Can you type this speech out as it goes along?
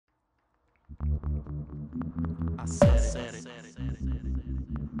I said it. I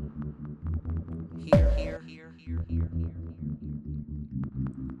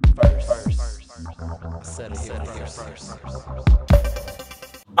said it here first.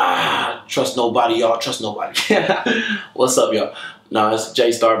 Trust nobody, y'all. Trust nobody. What's up, y'all? Nah, it's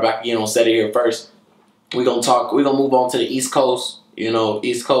JAYSTAR back again on Set It Here First. We're gonna move on to the East Coast,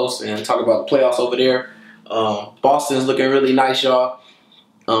 East Coast, and talk about the playoffs over there. Boston's looking really nice, y'all.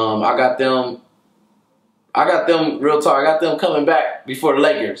 I got them real talk. I got them coming back before the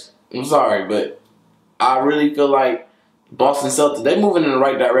Lakers. I'm sorry, but I really feel like Boston Celtics, they're moving in the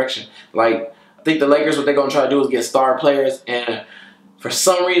right direction. Like, I think the Lakers, what they're gonna try to do is get star players, and for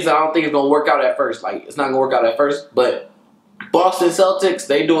some reason, I don't think it's gonna work out at first. Like, it's not gonna work out at first, but Boston Celtics,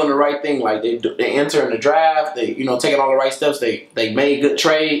 they doing the right thing. Like, they enter in the draft. They, taking all the right steps. They made good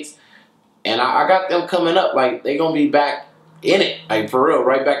trades, and I got them coming up. Like, they gonna be back in it, like, for real,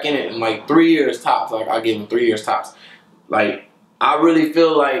 right back in it in like 3 years tops. Like, I'll give them 3 years tops. Like, I really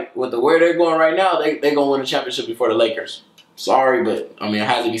feel like with where they're going right now, they gonna win a championship before the Lakers. Sorry, but I mean, it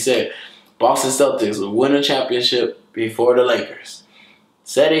has to be said. Boston Celtics will win a championship before the Lakers.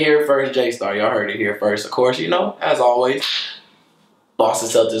 Said it here first, JAYSTAR. Y'all heard it here first. Of course, as always, Boston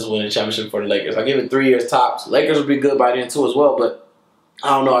Celtics win a championship for the Lakers. I give it 3 years tops. Lakers will be good by then too as well, but I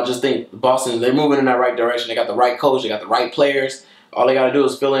don't know. I just think Boston, they're moving in that right direction. They got the right coach. They got the right players. All they got to do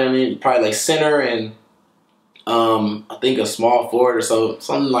is fill in probably like center and I think a small forward or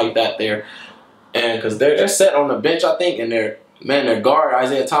something like that there. And because they're set on the bench, I think, and their guard,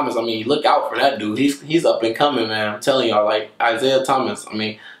 Isaiah Thomas, I mean, look out for that dude. He's up and coming, man. I'm telling y'all, like, Isaiah Thomas, I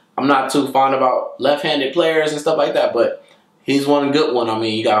mean, I'm not too fond about left-handed players and stuff like that, but he's one good one. I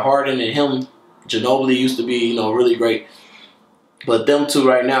mean, you got Harden and him. Ginobili used to be, really great. But them two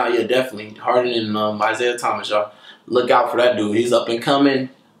right now, yeah, definitely. Harden and Isaiah Thomas, y'all. Look out for that dude. He's up and coming.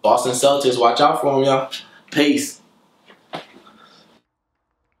 Boston Celtics, watch out for him, y'all. Peace. I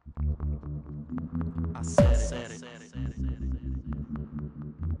said it.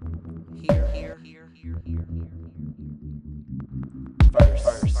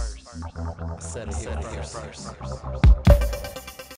 First. I said it here first.